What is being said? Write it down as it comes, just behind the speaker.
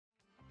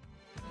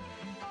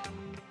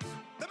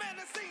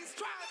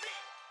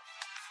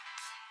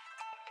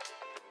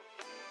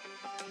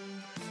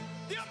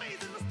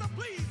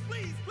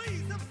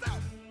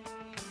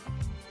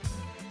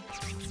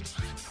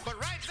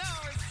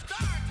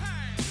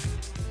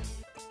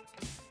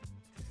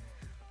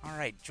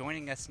right,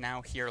 joining us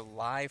now here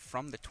live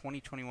from the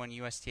 2021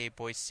 USTA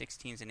Boys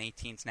 16s and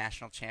 18s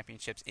National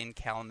Championships in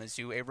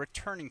Kalamazoo, a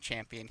returning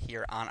champion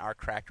here on our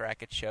Cracked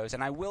Racquet shows.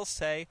 And I will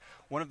say,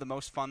 one of the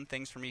most fun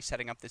things for me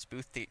setting up this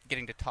booth,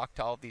 getting to talk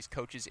to all of these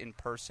coaches in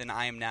person.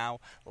 I am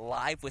now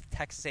live with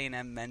Texas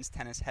A&M men's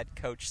tennis head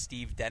coach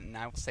Steve Denton.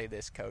 I will say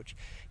this, Coach,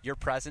 your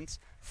presence,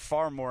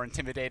 far more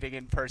intimidating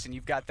in person.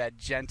 You've got that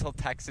gentle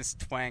Texas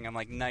twang. I'm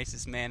like,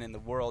 nicest man in the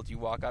world. You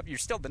walk up, you're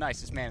still the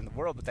nicest man in the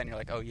world, but then you're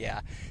like, oh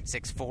yeah,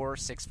 6'4",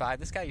 6'5".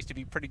 This guy used to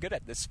be pretty good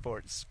at this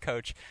sports.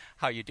 Coach,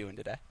 how you doing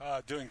today?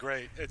 Doing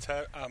great.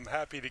 I'm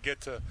happy to get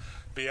to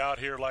be out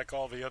here like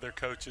all the other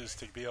coaches,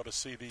 to be able to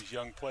see these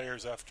young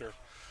players after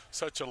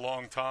such a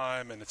long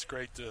time, and it's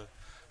great to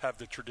have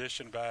the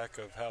tradition back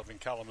of having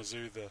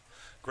Kalamazoo the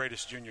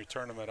greatest junior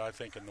tournament, I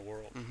think, in the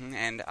world. Mm-hmm.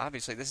 And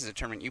obviously this is a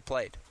tournament you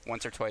played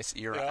once or twice.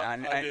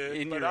 I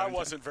did, but I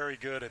wasn't very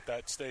good at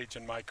that stage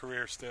in my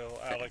career still,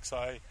 Alex.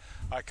 I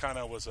kind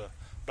of was a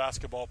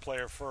basketball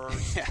player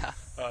first,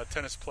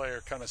 tennis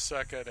player kind of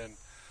second, and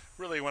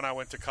really when I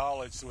went to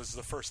college, it was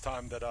the first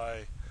time that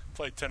I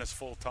played tennis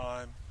full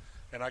time,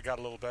 and I got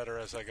a little better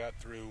as I got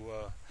through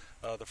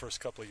the first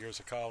couple of years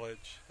of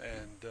college.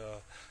 And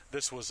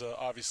this was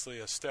obviously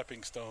a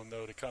stepping stone,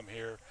 though, to come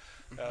here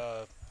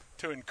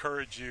to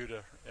encourage you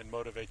and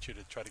motivate you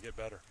to try to get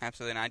better.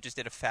 Absolutely, and I just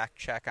did a fact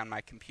check on my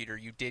computer.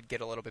 You did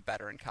get a little bit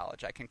better in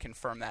college. I can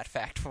confirm that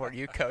fact for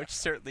you, Coach,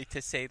 certainly to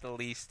say the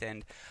least.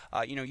 And,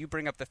 you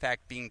bring up the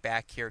fact being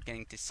back here,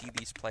 getting to see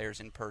these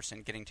players in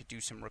person, getting to do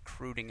some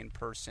recruiting in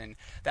person.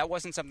 That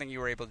wasn't something you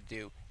were able to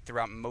do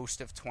throughout most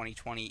of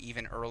 2020,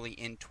 even early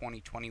in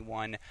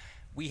 2021.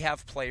 We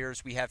have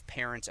players, we have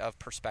parents of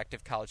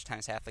prospective college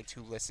tennis athletes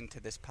who listen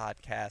to this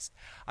podcast.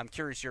 I'm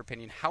curious your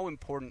opinion. How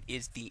important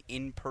is the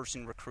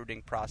in-person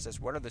recruiting process?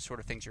 What are the sort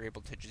of things you're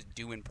able to just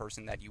do in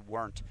person that you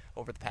weren't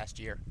over the past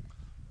year?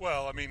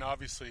 Well, I mean,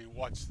 obviously,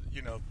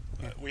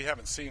 we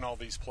haven't seen all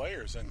these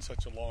players in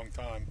such a long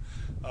time.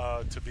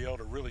 To be able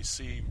to really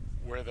see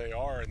where they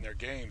are in their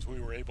games,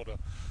 we were able to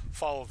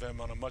follow them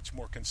on a much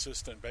more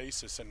consistent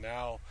basis, and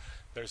now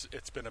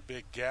it's been a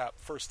big gap.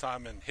 First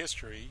time in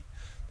history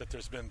that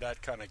there's been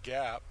that kind of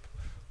gap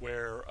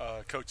where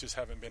coaches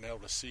haven't been able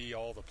to see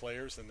all the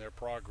players and their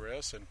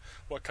progress and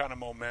what kind of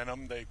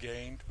momentum they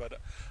gained. But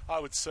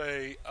I would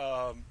say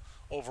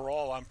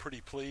overall I'm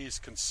pretty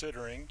pleased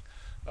considering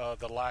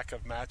the lack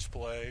of match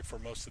play for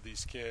most of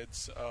these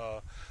kids.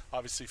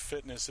 Obviously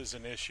fitness is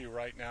an issue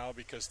right now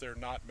because they're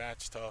not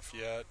match tough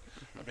yet,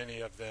 many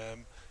of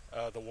them.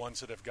 The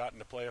ones that have gotten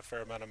to play a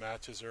fair amount of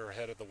matches are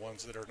ahead of the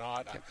ones that are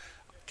not. Okay.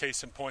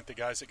 Case in point, the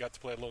guys that got to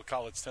play a little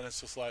college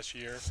tennis this last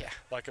year,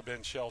 like a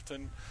Ben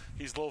Shelton,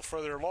 he's a little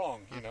further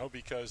along,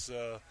 because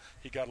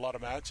he got a lot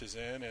of matches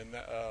in, and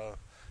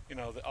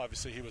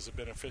obviously he was a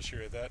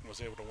beneficiary of that and was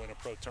able to win a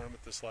pro tournament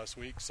this last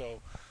week. So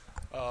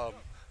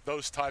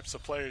those types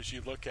of players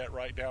you look at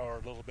right now are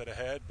a little bit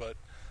ahead, but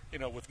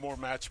with more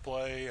match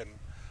play and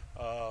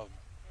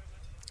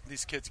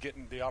these kids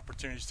getting the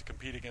opportunities to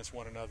compete against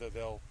one another,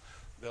 they'll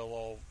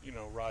all,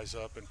 rise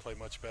up and play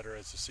much better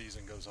as the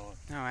season goes on.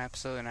 No,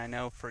 absolutely. And I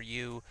know for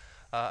you,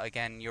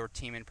 again, your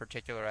team in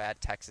particular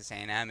at Texas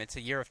A&M, it's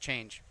a year of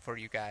change for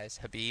you guys.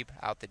 Habib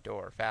out the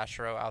door,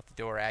 Vachereau out the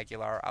door,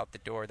 Aguilar out the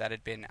door. That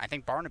had been, I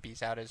think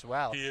Barnaby's out as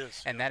well. He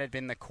is. And that had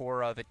been the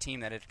core of a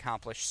team that had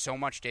accomplished so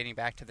much dating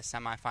back to the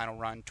semifinal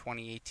run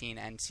 2018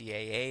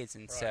 NCAAs.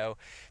 And so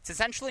it's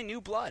essentially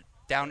new blood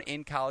down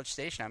in College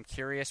Station. I'm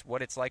curious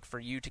what it's like for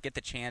you to get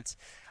the chance.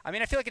 I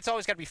mean, I feel like it's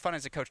always got to be fun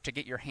as a coach to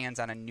get your hands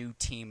on a new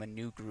team, a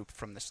new group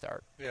from the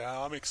start.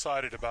 Yeah, I'm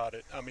excited about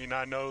it. I mean,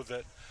 I know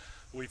that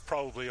we've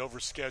probably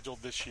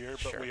overscheduled this year,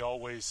 but we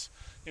always,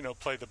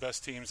 play the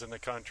best teams in the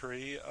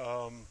country.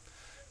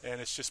 And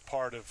it's just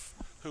part of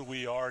who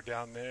we are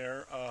down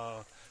there.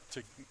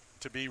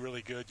 To be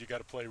really good, you got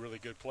to play really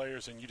good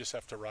players, and you just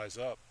have to rise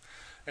up.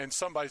 And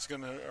somebody's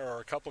going to, or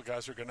a couple of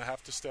guys are going to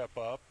have to step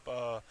up.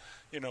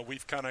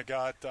 We've kind of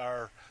got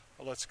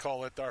let's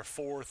call it our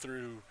 4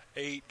 through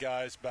 8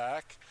 guys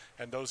back,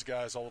 and those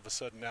guys all of a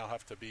sudden now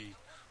have to be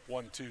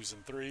 1, 2s,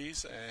 and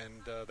 3s,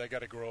 and they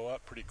got to grow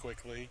up pretty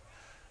quickly.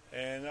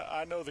 And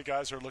I know the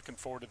guys are looking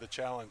forward to the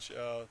challenge.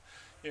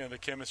 The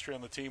chemistry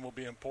on the team will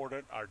be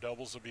important. Our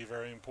doubles will be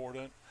very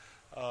important.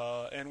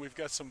 And we've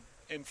got some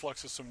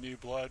influx of some new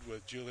blood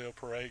with Giulio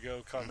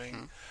Perego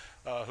coming,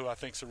 who I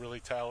think is a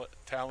really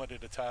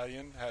talented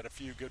Italian. Had a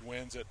few good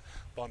wins at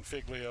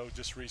Bonfiglio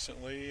just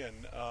recently,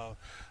 and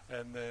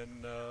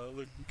then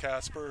Luke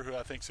Casper, who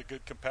I think is a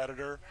good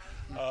competitor.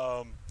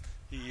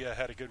 He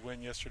had a good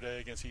win yesterday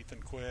against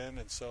Ethan Quinn,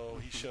 and so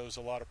he shows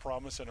a lot of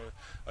promise and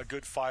a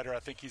good fighter. I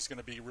think he's going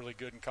to be really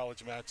good in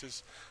college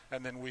matches.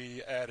 And then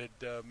we added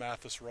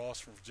Mathis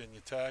Ross from Virginia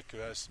Tech, who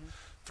has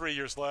 3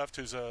 years left,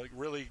 who's a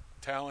really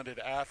talented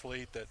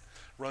athlete that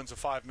runs a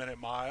 5-minute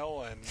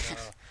mile.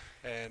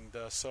 And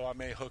so I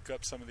may hook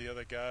up some of the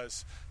other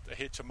guys to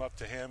hitch them up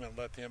to him and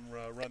let him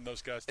run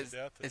those guys to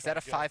death. Is that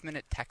a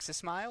 5-minute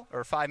Texas mile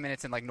or 5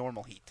 minutes in like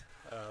normal heat?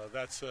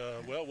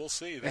 We'll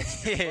see.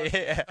 That's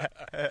a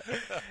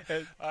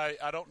good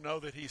I don't know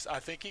that I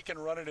think he can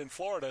run it in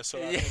Florida, so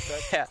I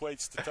think that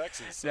equates to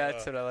Texas.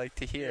 That's what I like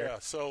to hear. Yeah.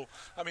 So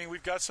I mean,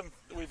 we've got some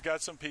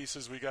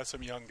pieces. We've got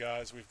some young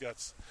guys.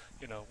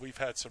 We've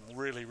had some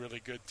really,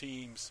 really good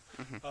teams.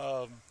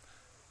 Mm-hmm.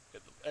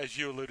 As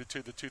you alluded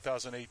to, the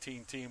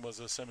 2018 team was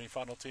a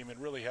semifinal team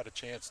and really had a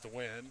chance to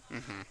win.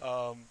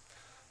 Mm-hmm.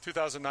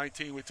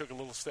 2019, we took a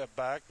little step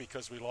back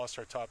because we lost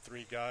our top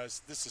three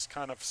guys. This is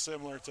kind of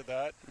similar to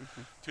that.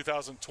 Mm-hmm.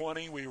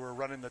 2020, we were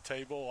running the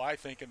table, I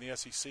think, in the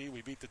SEC.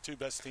 We beat the two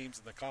best teams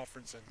in the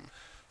conference in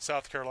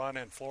South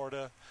Carolina and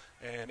Florida,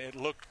 and it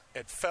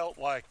felt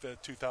like the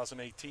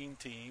 2018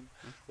 team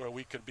where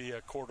we could be a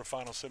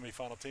quarterfinal,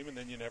 semifinal team, and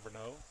then you never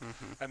know.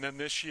 Mm-hmm. And then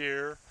this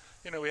year,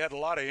 we had a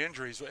lot of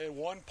injuries. At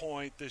one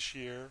point this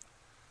year,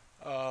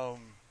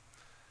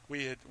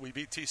 we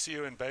beat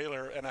TCU and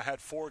Baylor, and I had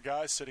four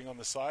guys sitting on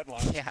the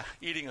sidelines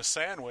eating a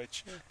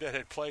sandwich that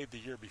had played the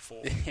year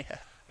before. Yeah.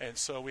 And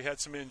so we had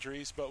some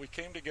injuries, but we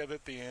came together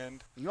at the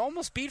end. You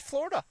almost beat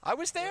Florida. I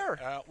was there.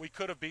 We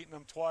could have beaten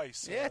them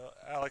twice. Yeah.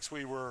 Alex,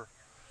 we were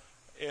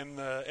in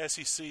the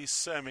SEC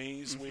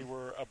semis. Mm-hmm. We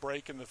were a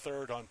break in the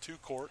third on two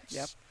courts.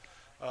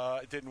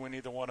 Yep. Didn't win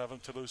either one of them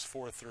to lose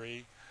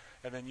 4-3.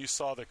 And then you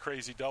saw the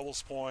crazy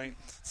doubles point.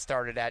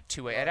 Started at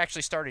 2-8. It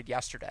actually started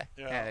yesterday.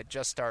 Yeah. It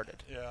just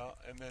started. Yeah.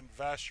 And then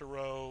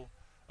Vachereau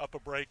up a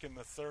break in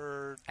the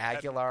third.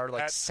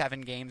 Aguilar,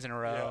 7 games in a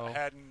row.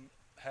 Yeah,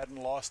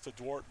 hadn't lost to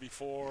Dwart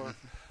before.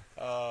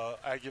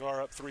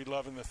 Aguilar up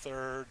 3-love in the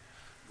third.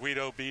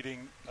 Guido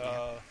beating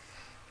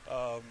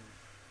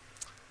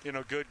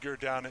Goodger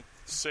down at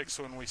 6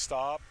 when we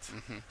stopped.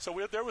 Mm-hmm. So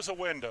there was a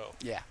window.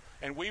 Yeah.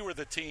 And we were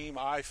the team,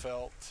 I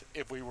felt,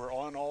 if we were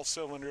on all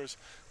cylinders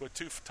with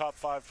two top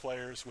 5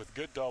 players with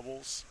good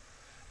doubles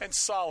and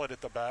solid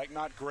at the back,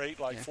 not great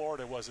like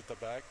Florida was at the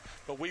back,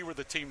 but we were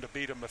the team to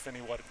beat them if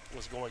anyone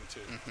was going to.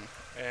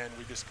 Mm-hmm. And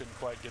we just couldn't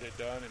quite get it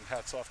done, and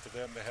hats off to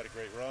them. They had a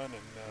great run, and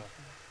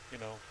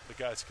the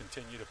guys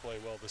continue to play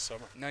well this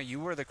summer. No, you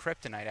were the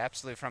kryptonite,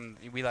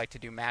 absolutely. We like to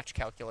do match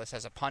calculus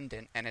as a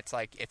pundit, and it's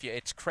like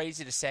it's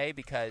crazy to say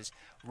because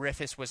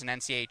Rifus was an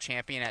NCAA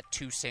champion at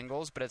 2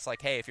 singles, but it's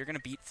like, hey, if you're going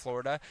to beat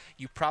Florida,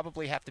 you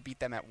probably have to beat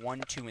them at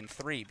 1, 2, and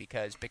 3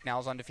 because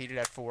Bicknell's undefeated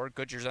at 4,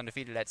 Goodger's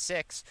undefeated at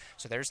 6,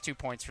 so there's 2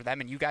 points for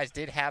them, and you guys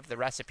did have the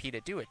recipe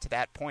to do it to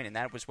that point, and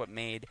that was what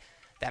made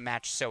that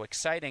match so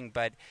exciting.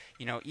 But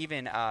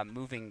even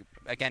moving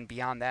again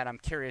beyond that, I'm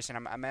curious,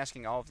 and I'm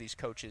asking all of these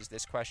coaches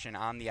this question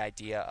on the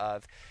idea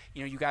of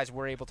you guys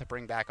were able to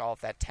bring back all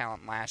of that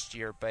talent last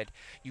year, but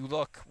you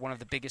look, one of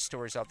the biggest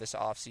stories of this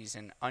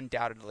offseason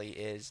undoubtedly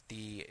is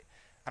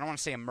I don't want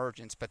to say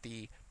emergence, but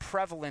the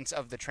prevalence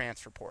of the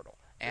transfer portal.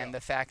 And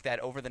the fact that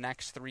over the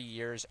next 3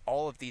 years,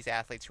 all of these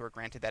athletes who are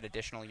granted that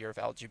additional year of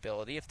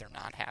eligibility, if they're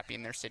not happy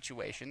in their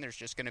situation, there's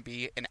just going to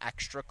be an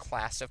extra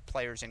class of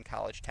players in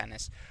college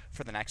tennis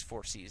for the next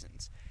 4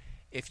 seasons.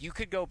 If you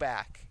could go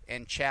back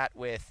and chat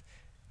with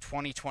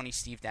 2020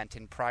 Steve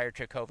Denton prior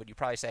to COVID, you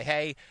probably say,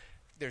 hey,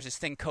 there's this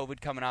thing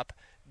COVID coming up,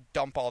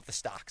 dump all the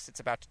stocks. It's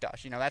about to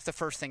dust. That's the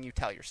first thing you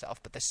tell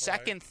yourself. But the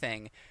second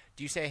thing,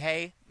 do you say,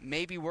 hey,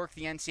 maybe work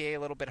the NCAA a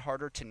little bit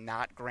harder to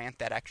not grant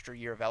that extra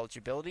year of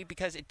eligibility?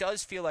 Because it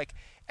does feel like,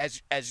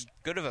 as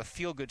good of a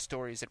feel-good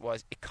story as it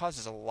was, it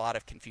causes a lot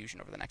of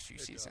confusion over the next few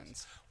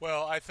seasons. Does.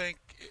 Well, I think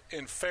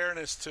in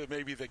fairness to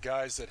maybe the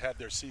guys that had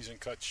their season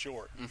cut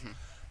short,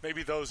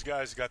 maybe those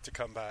guys got to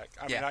come back.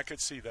 I mean, I could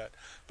see that.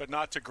 But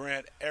not to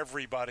grant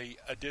everybody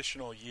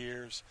additional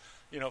years.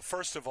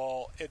 First of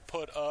all, it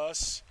put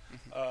us,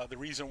 the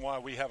reason why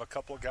we have a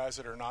couple of guys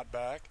that are not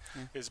back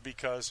is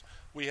because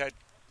we had,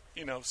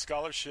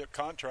 scholarship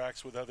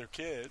contracts with other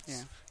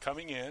kids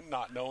coming in,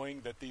 not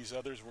knowing that these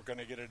others were going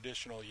to get an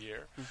additional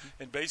year. Mm-hmm.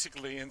 And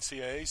basically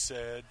NCAA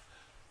said,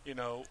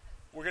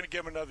 we're going to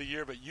give them another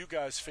year, but you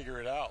guys figure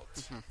it out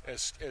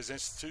as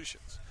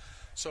institutions.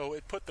 So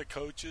it put the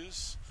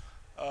coaches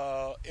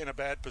in a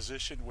bad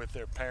position with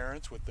their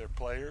parents, with their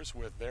players,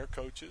 with their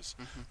coaches,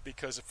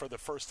 because for the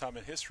first time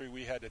in history,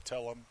 we had to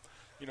tell them,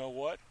 you know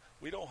what,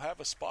 we don't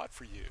have a spot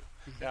for you.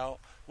 Now,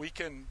 we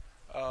can,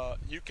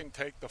 you can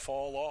take the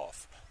fall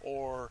off,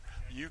 or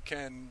you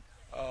can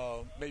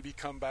maybe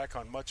come back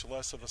on much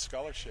less of a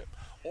scholarship,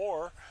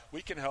 or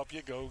we can help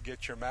you go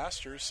get your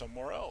master's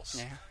somewhere else.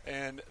 Yeah.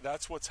 And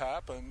that's what's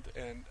happened,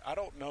 and I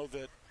don't know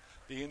that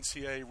the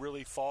NCAA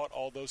really thought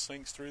all those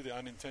things through, the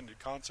unintended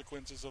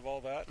consequences of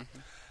all that.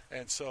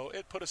 And so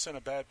it put us in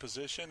a bad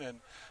position,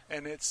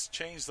 and it's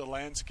changed the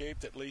landscape,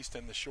 at least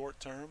in the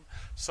short term,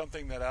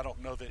 something that I don't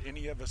know that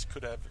any of us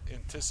could have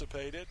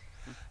anticipated.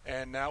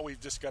 And now we've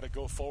just got to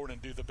go forward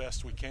and do the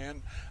best we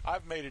can.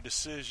 I've made a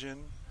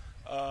decision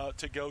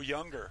to go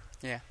younger,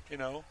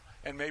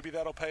 and maybe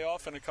that'll pay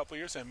off in a couple of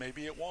years, and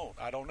maybe it won't.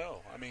 I don't know.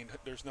 I mean,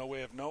 there's no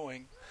way of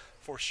knowing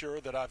for sure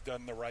that I've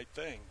done the right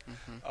thing.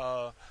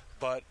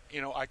 But,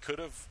 I could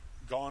have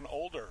gone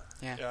older,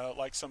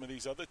 like some of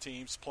these other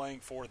teams playing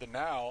for the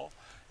now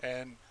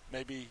and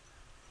maybe,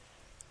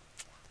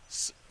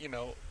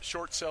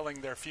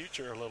 short-selling their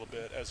future a little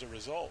bit as a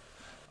result.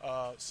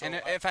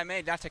 And if I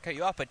may, not to cut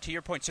you off, but to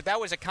your point, so that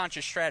was a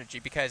conscious strategy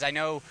because I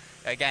know,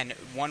 again,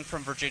 one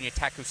from Virginia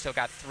Tech who still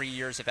got 3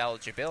 years of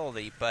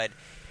eligibility, but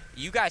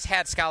you guys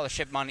had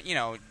scholarship money,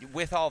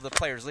 with all the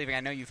players leaving.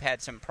 I know you've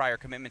had some prior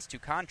commitments to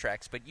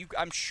contracts, but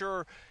I'm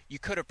sure you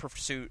could have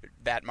pursued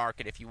that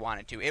market if you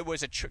wanted to. It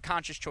was a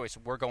conscious choice.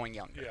 We're going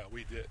younger. Yeah,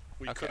 we did.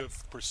 We could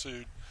have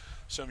pursued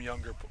some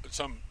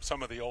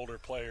of the older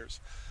players.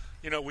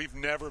 We've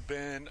never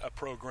been a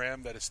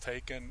program that has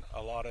taken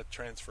a lot of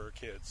transfer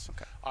kids.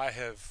 Okay. I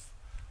have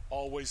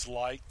always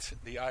liked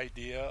the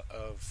idea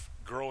of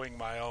growing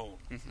my own.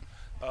 Mm-hmm.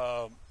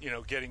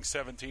 Getting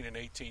 17 and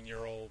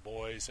 18-year-old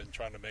boys and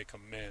trying to make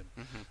them men.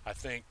 Mm-hmm. I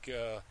think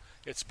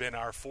it's been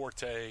our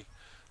forte.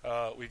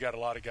 We've got a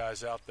lot of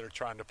guys out there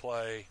trying to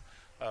play.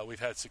 We've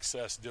had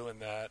success doing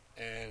that,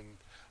 and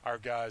our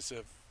guys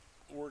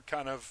we're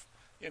kind of,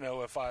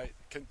 if I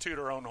can toot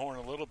our own horn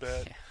a little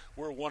bit,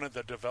 we're one of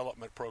the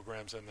development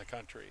programs in the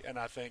country. And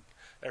I think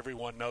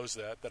everyone knows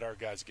that our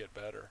guys get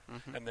better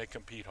and they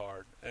compete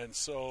hard. And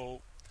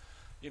so,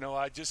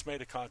 I just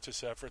made a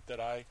conscious effort that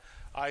I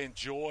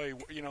enjoy.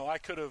 I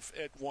could have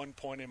at one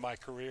point in my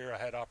career, I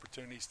had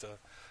opportunities to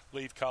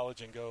leave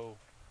college and go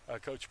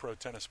coach pro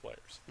tennis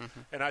players.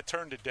 And I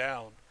turned it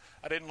down.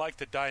 I didn't like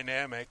the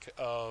dynamic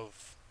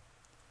of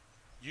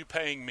you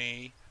paying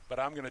me, but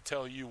I'm going to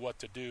tell you what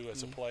to do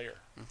as a player.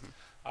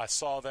 I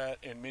saw that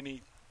in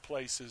many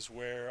places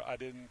where I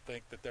didn't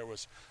think that there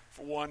was,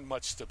 for one,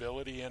 much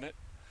stability in it.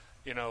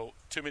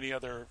 Too many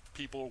other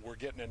people were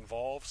getting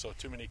involved, so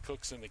too many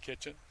cooks in the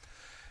kitchen.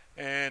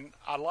 And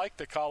I like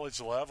the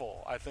college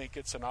level. I think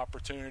it's an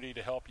opportunity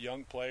to help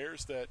young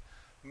players that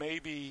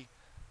maybe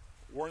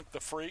weren't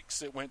the freaks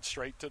that went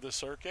straight to the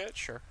circuit.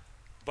 Sure.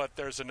 But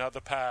there's another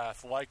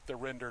path, like the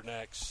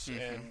Rindernecks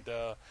and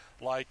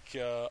like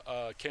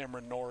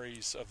Cameron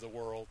Norries of the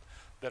world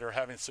that are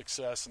having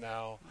success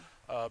now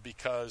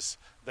because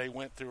they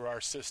went through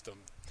our system.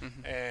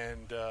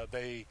 And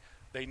they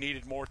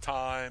needed more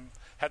time.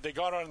 Had they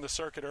gone on the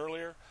circuit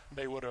earlier,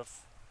 they would have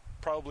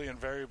probably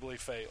invariably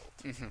failed,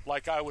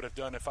 like I would have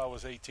done if I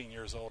was 18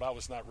 years old. I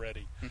was not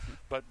ready.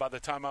 But by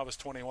the time I was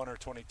 21 or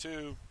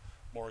 22,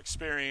 more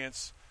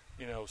experience,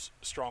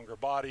 stronger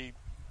body,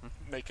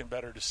 making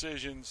better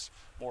decisions,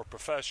 more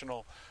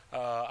professional.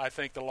 I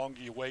think the longer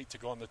you wait to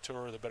go on the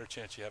tour, the better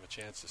chance you have a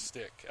chance to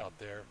stick out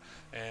there.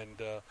 And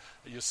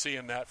you're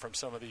seeing that from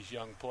some of these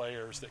young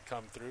players that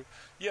come through.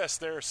 Yes,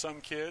 there are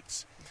some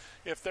kids,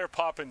 if they're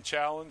popping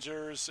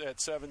challengers at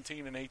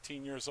 17 and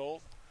 18 years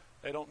old,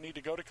 they don't need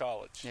to go to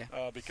college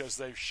because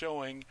they're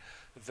showing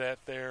that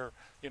they're,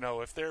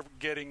 if they're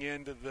getting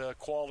into the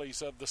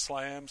qualities of the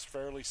slams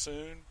fairly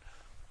soon,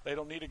 they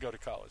don't need to go to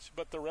college.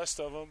 But the rest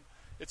of them,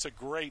 it's a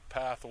great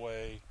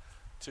pathway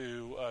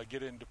to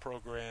get into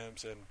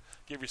programs and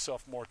give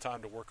yourself more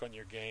time to work on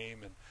your game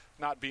and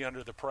not be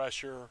under the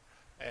pressure.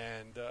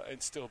 And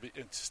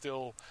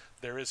still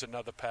there is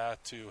another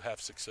path to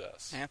have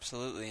success.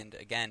 Absolutely. And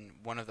again,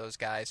 one of those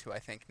guys who I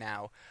think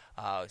now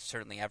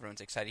certainly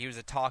everyone's excited. He was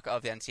the talk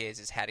of the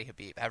NCAAs is Hattie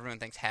Habib. Everyone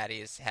thinks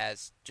Hattie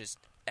has just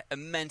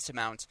immense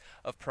amounts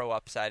of pro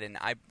upside, and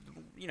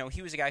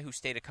he was a guy who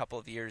stayed a couple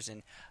of years,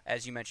 and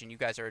as you mentioned, you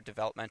guys are a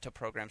developmental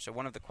program. So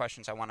one of the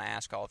questions I want to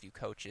ask all of you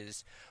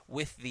coaches,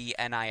 with the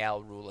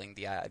NIL ruling,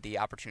 the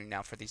opportunity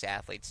now for these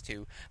athletes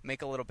to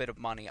make a little bit of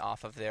money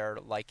off of their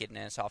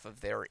likeness, off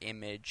of their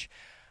image,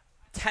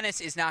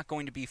 tennis is not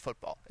going to be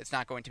football. It's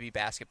not going to be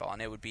basketball,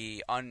 and it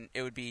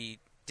would be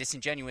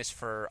disingenuous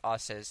for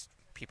us as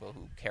people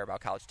who care about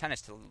college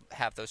tennis to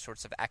have those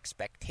sorts of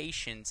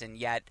expectations. And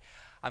yet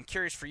I'm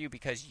curious for you,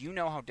 because you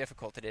know how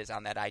difficult it is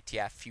on that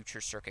ITF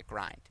future circuit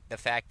grind. The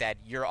fact that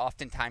you're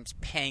oftentimes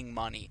paying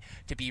money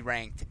to be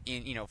ranked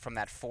in, from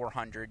that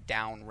 400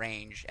 down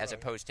range as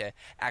opposed to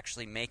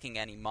actually making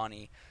any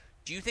money.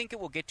 Do you think it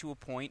will get to a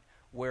point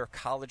where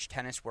college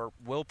tennis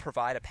will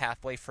provide a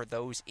pathway for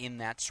those in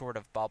that sort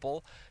of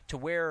bubble to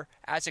where,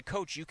 as a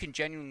coach, you can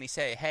genuinely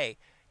say, hey,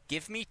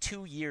 give me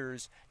 2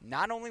 years.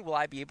 Not only will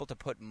I be able to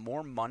put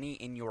more money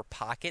in your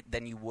pocket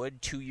than you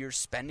would 2 years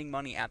spending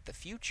money at the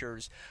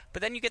futures,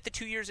 but then you get the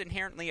 2 years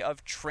inherently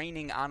of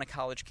training on a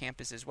college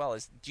campus as well.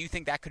 Do you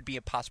think that could be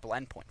a possible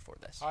endpoint for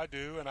this? I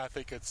do, and I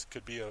think it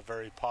could be a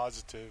very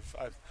positive.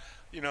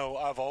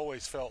 I've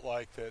always felt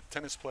like that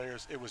tennis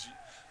players,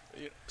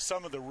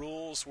 some of the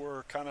rules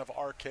were kind of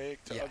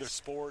archaic to other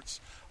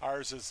sports.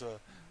 Ours is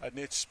a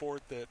niche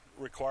sport that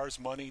requires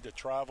money to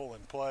travel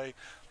and play.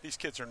 These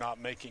kids are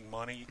not making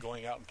money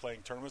going out and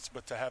playing tournaments,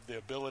 but to have the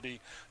ability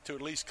to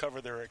at least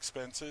cover their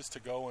expenses to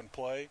go and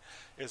play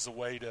is a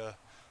way to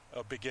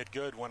get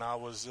good. When I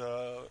was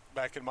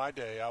back in my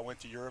day, I went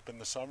to Europe in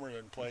the summer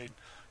and played,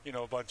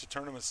 a bunch of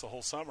tournaments the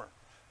whole summer.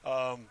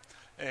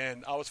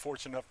 And I was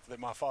fortunate enough that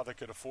my father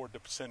could afford to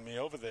send me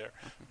over there.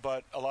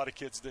 But a lot of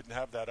kids didn't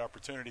have that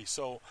opportunity.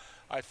 So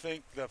I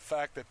think the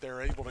fact that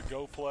they're able to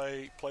go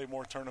play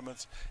more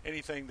tournaments,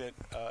 anything that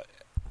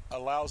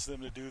allows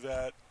them to do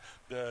that,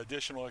 the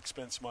additional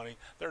expense money.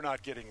 They're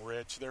not getting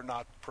rich. They're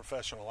not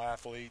professional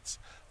athletes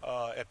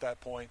at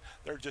that point.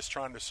 They're just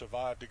trying to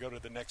survive, to go to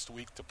the next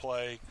week to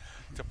play,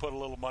 to put a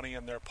little money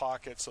in their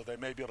pocket so they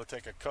may be able to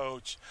take a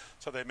coach,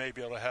 so they may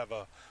be able to have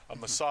a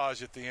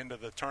massage at the end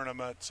of the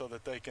tournament so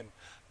that they can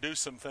do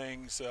some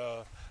things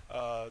to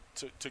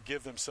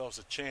give themselves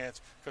a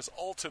chance. Because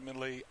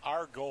ultimately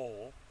our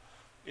goal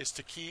is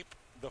to keep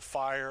the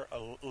fire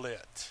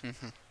lit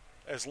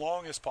as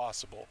long as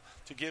possible,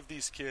 to give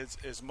these kids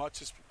as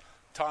much as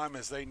time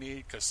as they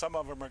need, because some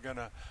of them are going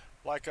to,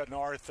 like an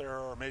Arthur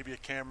or maybe a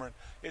Cameron,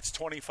 it's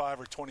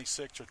 25 or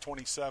 26 or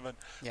 27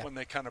 when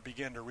they kind of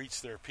begin to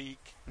reach their peak.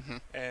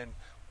 And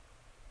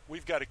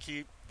we've got to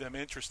keep them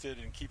interested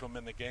and keep them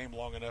in the game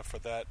long enough for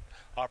that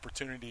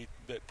opportunity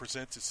that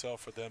presents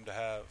itself for them to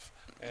have.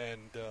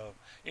 And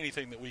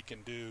anything that we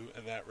can do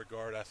in that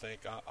regard, I think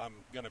I'm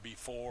going to be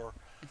for.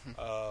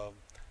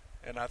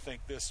 And I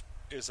think this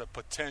is a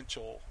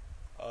potential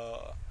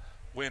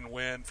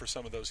win-win for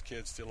some of those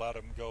kids to let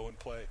them go and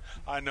play.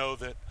 I know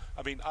that,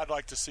 I mean, I'd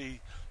like to see,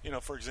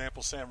 for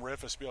example, Sam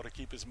Rifus be able to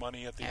keep his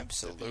money at the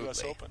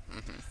U.S. Open.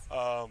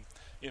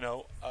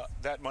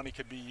 That money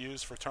could be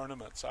used for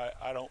tournaments.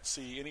 I don't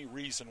see any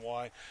reason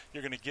why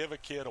you're going to give a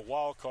kid a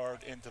wild card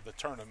into the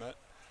tournament,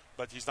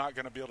 but he's not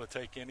going to be able to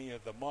take any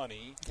of the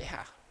money.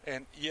 Yeah.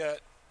 And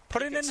yet...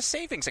 Put it in a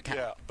savings account.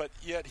 Yeah, but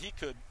yet he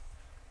could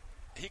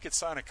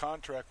sign a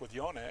contract with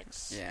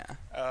Yonex,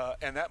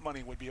 and that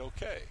money would be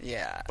okay.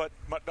 Yeah. But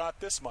not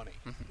this money.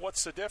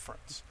 What's the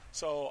difference?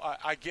 So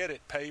I get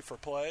it, pay for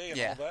play and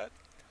all that.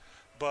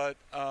 But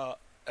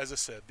as I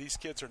said, these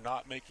kids are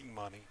not making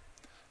money.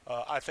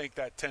 I think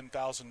that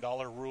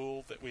 $10,000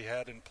 rule that we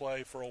had in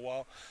play for a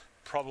while,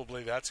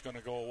 probably that's going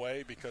to go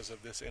away because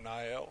of this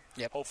NIL.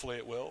 Hopefully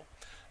it will.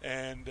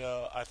 And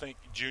I think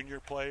junior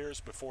players,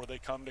 before they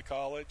come to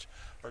college,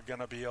 are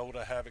going to be able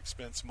to have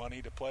expense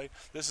money to play.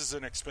 This is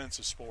an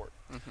expensive sport.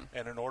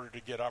 And in order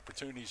to get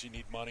opportunities, you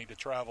need money to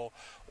travel,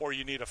 or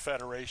you need a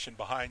federation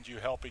behind you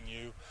helping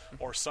you,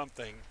 or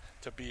something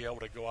to be able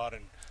to go out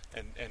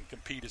and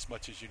compete as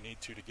much as you need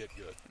to get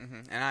good.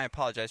 And I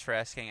apologize for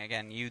asking,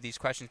 again, you these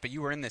questions, but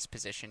you were in this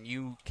position.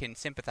 You can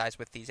sympathize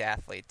with these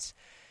athletes.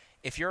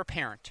 If you're a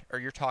parent or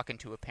you're talking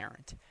to a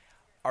parent,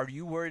 are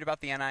you worried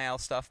about the NIL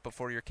stuff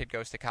before your kid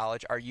goes to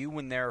college? Are you,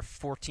 when they're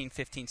 14,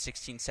 15,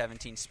 16,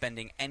 17,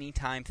 spending any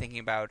time thinking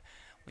about,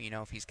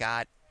 well, if he's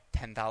got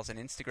 10,000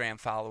 Instagram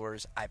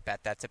followers, I bet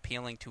that's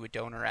appealing to a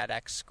donor at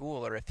X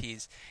school. Or if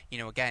he's,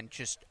 again,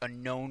 just a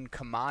known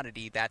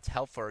commodity, that's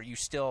helpful. Or you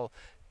still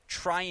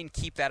try and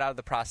keep that out of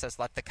the process,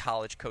 let the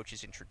college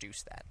coaches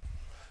introduce that?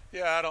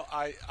 Yeah,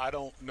 I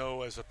don't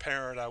know. As a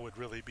parent, I would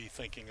really be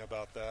thinking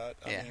about that.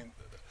 I mean,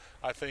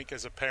 I think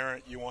as a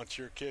parent, you want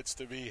your kids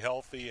to be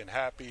healthy and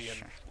happy,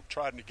 and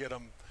trying to get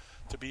them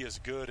to be as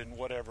good in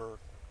whatever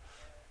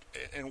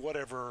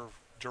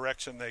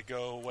direction they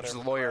go. Whatever.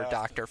 He's a lawyer,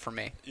 doctor for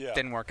me.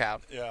 Didn't work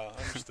out. Yeah,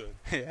 understood.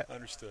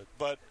 Understood.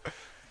 But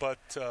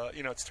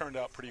it's turned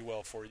out pretty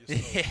well for you.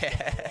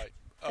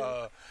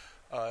 So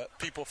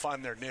people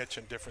find their niche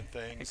in different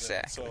things.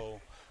 Exactly.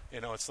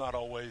 And so, it's not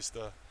always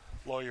the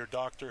lawyer,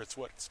 doctor. It's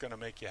what's going to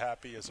make you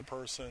happy as a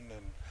person,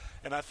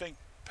 and I think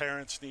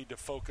parents need to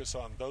focus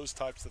on those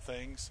types of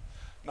things,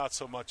 not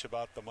so much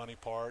about the money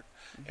part.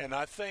 And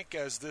I think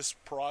as this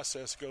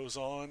process goes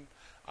on,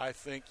 I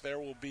think there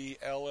will be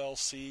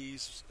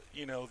LLCs,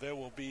 there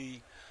will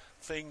be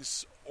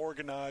things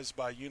organized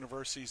by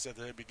universities that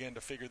they begin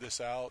to figure this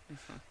out.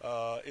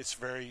 It's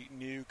very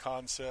new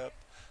concept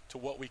to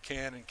what we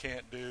can and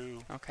can't do,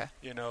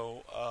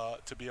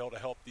 to be able to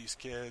help these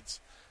kids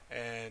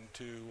and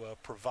to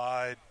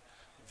provide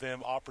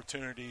them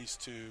opportunities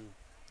to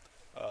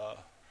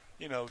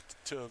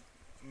to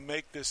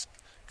make this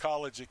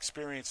college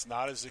experience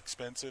not as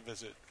expensive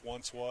as it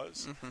once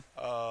was,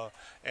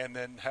 and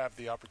then have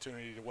the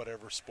opportunity to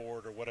whatever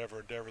sport or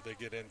whatever endeavor they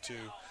get into,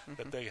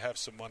 that they have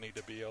some money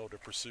to be able to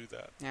pursue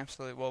that.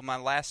 Absolutely. Well, my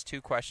last two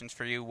questions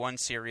for you, one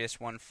serious,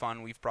 one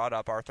fun. We've brought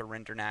up Arthur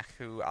Rinderknech,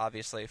 who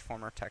obviously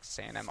former Texas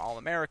A&M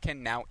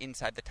All-American, now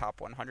inside the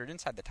top 100,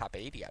 inside the top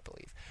 80, I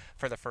believe,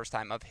 for the first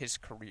time of his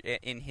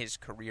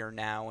career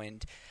now.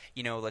 And,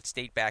 let's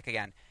date back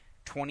again.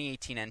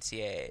 2018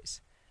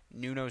 NCAAs.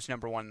 Nuno's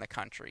number one in the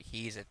country.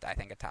 He's, I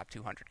think, a top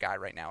 200 guy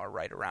right now, or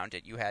right around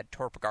it. You had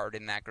Torpegard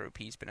in that group.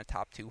 He's been a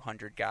top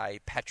 200 guy.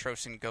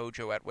 Petros and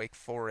Gojo at Wake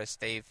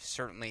Forest. They've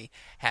certainly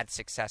had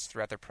success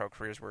throughout their pro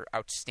careers. Were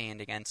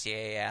outstanding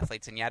NCAA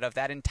athletes. And yet of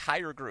that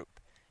entire group,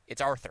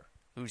 it's Arthur,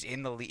 who's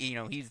in the league.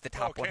 He's the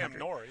top 100. Cam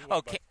Norrie.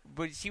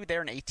 Was he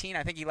there in 18?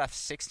 I think he left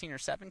 16 or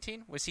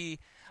 17. Was he?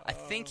 I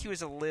think he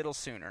was a little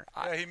sooner.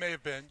 Yeah, he may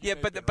have been.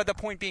 But the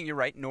point being, you're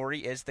right.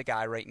 Norrie is the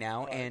guy right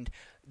now, and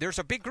there's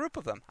a big group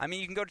of them. I mean,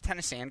 you can go to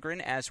Tennis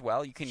Sandgren as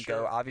well. You can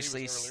go,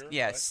 obviously,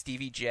 earlier,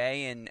 Stevie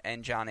J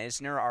and John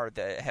Isner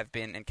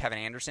and Kevin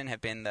Anderson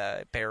have been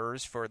the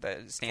bearers for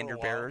the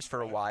standard bearers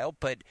for a while.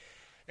 But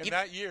in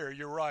that year,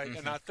 you're right,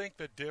 and I think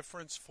the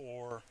difference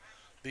for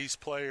these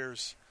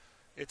players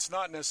it's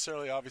not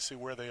necessarily obviously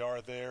where they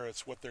are there.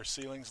 It's what their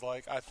ceiling's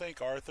like. I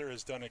think Arthur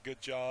has done a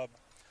good job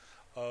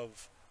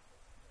of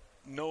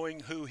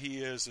knowing who he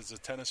is as a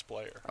tennis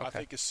player. Okay. I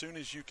think as soon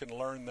as you can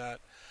learn that,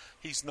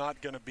 he's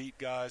not going to beat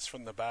guys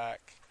from the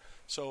back.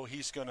 So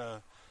he's going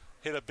to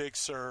hit a big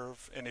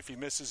serve, and if he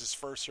misses his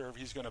first serve,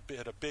 he's going to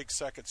hit a big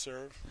second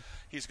serve.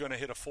 He's going to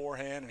hit a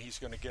forehand, and he's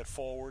going to get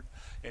forward,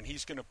 and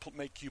he's going to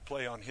make you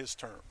play on his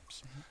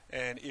terms.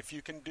 And if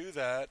you can do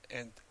that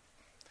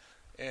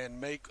and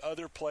make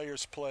other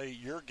players play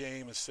your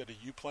game instead of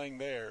you playing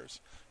theirs,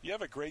 you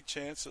have a great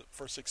chance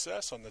for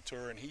success on the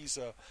tour. And he's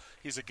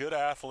a good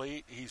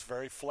athlete. He's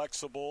very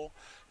flexible.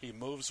 He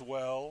moves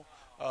well.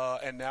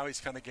 And now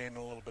he's kind of gaining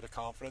a little bit of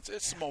confidence.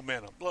 It's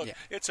momentum. Look,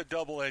 it's a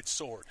double-edged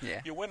sword.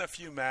 Yeah. You win a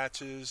few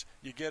matches,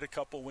 you get a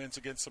couple wins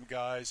against some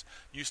guys,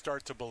 you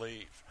start to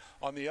believe.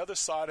 On the other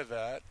side of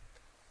that,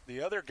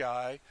 the other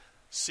guy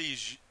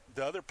sees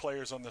the other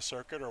players on the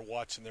circuit are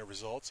watching their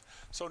results.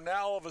 So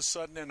now all of a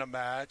sudden in a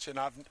match, and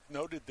I've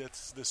noted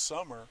this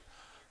summer,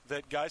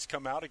 that guys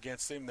come out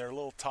against him, they're a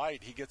little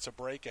tight, he gets a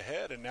break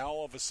ahead, and now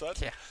all of a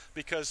sudden,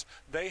 because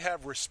they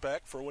have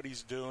respect for what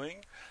he's doing,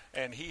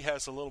 and he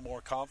has a little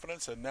more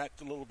confidence, and that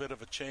little bit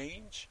of a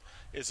change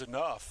is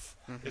enough,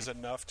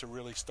 to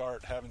really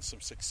start having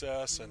some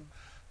success,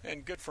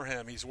 and good for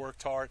him. He's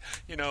worked hard.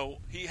 You know,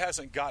 he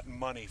hasn't gotten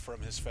money from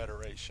his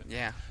federation.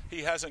 Yeah.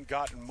 He hasn't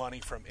gotten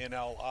money from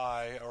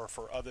NLI or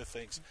for other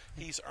things.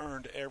 He's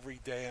earned every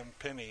damn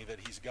penny that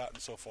he's gotten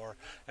so far.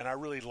 And I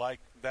really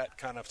like that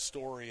kind of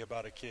story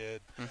about a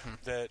kid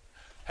that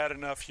had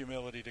enough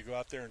humility to go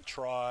out there and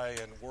try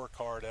and work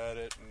hard at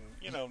it. And,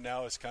 you know,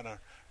 now is kind of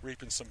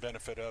reaping some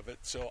benefit of it.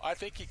 So I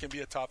think he can be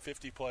a top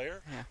 50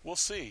 player. Yeah. We'll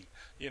see.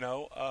 You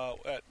know,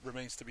 that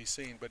remains to be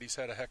seen. But he's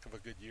had a heck of a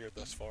good year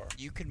thus far.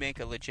 You could make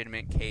a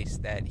legitimate case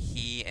that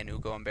he and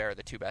Ugo Humbert are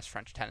the two best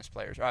French tennis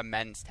players, or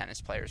men's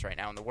tennis players right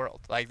now in the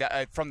world. Like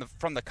that, from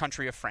the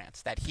country of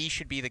France, that he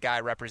should be the guy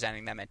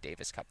representing them at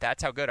Davis Cup.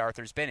 That's how good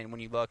Arthur's been. And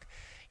when you look,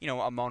 you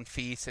know, a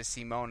Monfils, a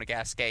Simon, a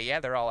Gasquet, yeah,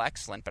 they're all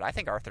excellent. But I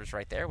think Arthur's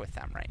right there with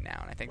them right now,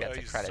 and I think that's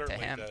a credit to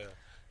him.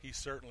 He's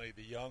certainly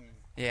the young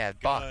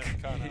buck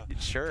kind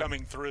of sure.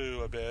 coming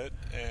through a bit,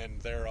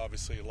 and they're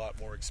obviously a lot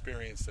more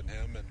experienced than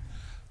him. And,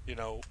 you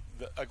know,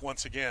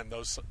 once again,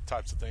 those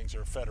types of things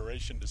are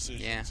federation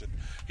decisions, and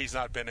he's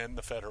not been in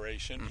the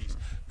federation. He's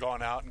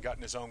gone out and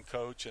gotten his own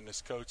coach, and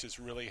his coach has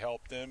really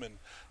helped him, and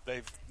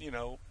they've, you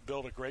know,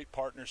 built a great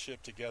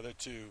partnership together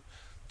to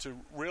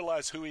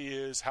realize who he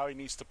is, how he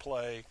needs to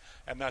play,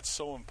 and that's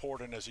so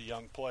important as a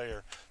young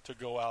player to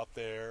go out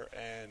there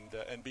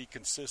and be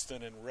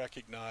consistent and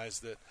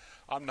recognize that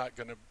I'm not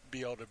going to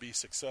be able to be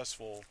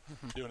successful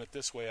doing it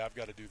this way. I've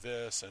got to do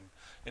this,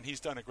 and he's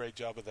done a great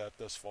job of that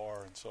thus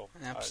far. And so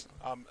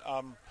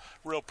I'm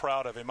real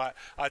proud of him.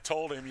 I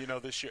told him, you know,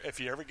 this year, if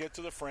you ever get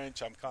to the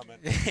French, I'm coming.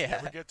 If you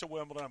ever get to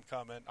Wimbledon, I'm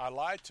coming. I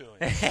lied to him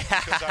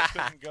because I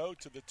couldn't go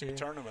to the two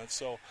tournaments.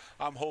 So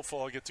I'm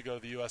hopeful I'll get to go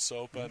to the U.S.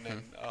 Open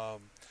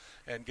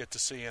and get to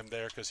see him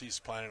there because he's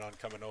planning on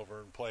coming over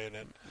and playing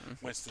in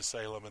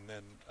Winston-Salem and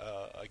then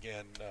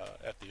again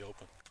at the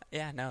Open.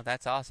 Yeah, no,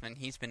 that's awesome, and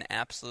he's been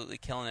absolutely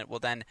killing it. Well,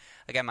 then,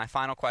 again, my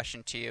final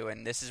question to you,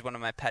 and this is one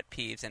of my pet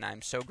peeves, and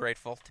I'm so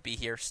grateful to be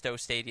here. Stowe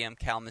Stadium,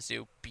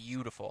 Kalamazoo,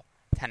 beautiful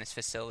tennis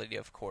facility,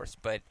 of course,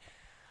 but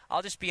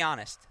I'll just be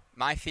honest.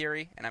 My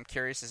theory, and I'm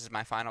curious, this is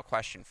my final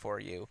question for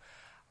you,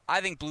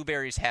 I think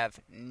blueberries have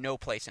no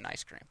place in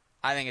ice cream.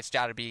 I think it's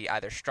got to be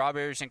either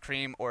strawberries and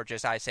cream or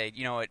just I say,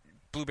 you know what,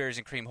 blueberries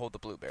and cream, hold the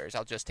blueberries.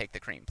 I'll just take the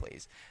cream,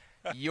 please.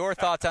 Your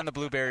thoughts on the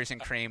blueberries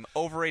and cream?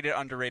 Overrated,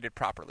 underrated,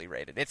 properly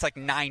rated? It's like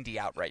 90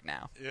 out right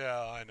now. Yeah,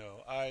 I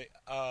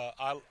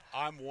know.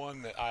 I'm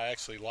one that I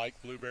actually like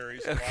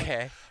blueberries.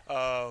 Okay.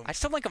 I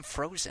still like them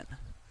frozen.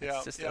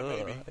 Yeah,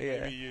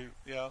 maybe you.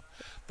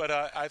 But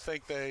I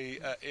think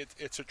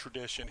it's a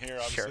tradition here.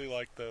 Obviously,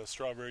 like the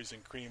strawberries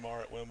and cream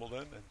are at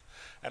Wimbledon,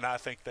 and I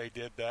think they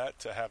did that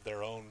to have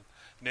their own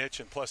niche.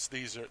 And plus,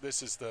 this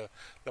is the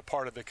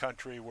part of the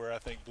country where I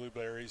think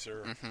blueberries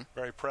are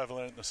very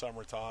prevalent in the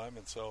summertime,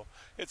 and so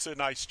it's a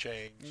nice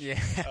change. Yeah.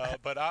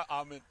 But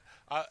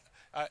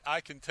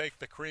I can take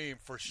the cream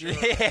for sure.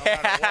 No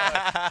matter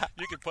what.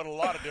 You can put a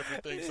lot of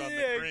different things on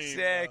the cream.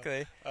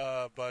 Exactly.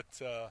 But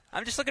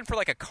I'm just looking for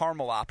like a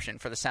caramel option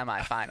for the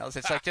semifinals.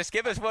 It's like just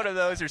give us one of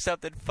those or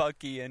something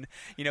funky, and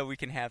we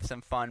can have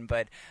some fun.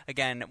 But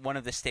again, one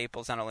of the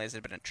staples, not only has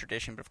it been a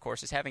tradition, but of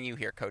course, is having you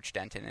here, Coach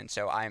Denton. And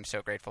so I am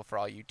so grateful for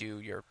all you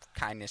do, your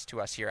kindness to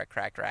us here at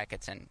Cracked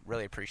Racquets, and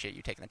really appreciate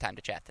you taking the time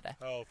to chat today.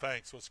 Oh,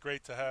 thanks. Well, it's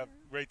great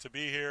to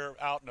be here,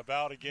 out and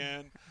about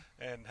again.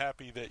 And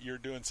happy that you're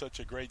doing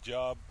such a great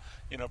job,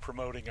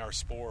 promoting our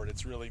sport.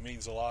 It really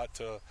means a lot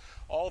to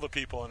all the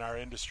people in our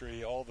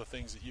industry, all the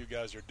things that you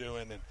guys are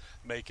doing and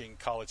making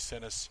college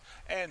tennis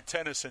and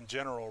tennis in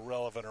general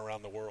relevant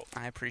around the world.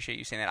 I appreciate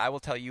you saying that. I will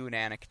tell you an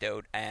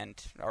anecdote, and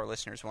our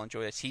listeners will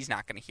enjoy this. He's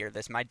not going to hear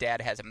this. My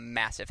dad has a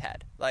massive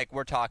head. Like,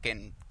 we're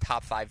talking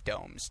top 5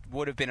 domes.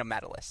 Would have been a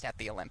medalist at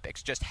the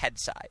Olympics, just head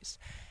size.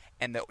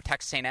 And the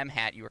Texas A&M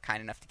hat you were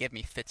kind enough to give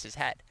me fits his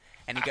head.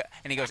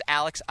 And he goes,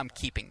 Alex, I'm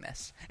keeping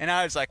this. And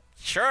I was like,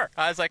 sure.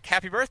 I was like,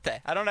 happy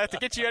birthday. I don't have to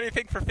get you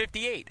anything for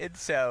 58. And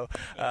so,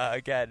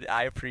 again,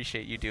 I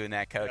appreciate you doing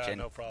that, Coach. Yeah, and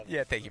no problem.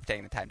 Yeah, thank you for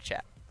taking the time to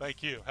chat.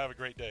 Thank you. Have a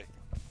great day.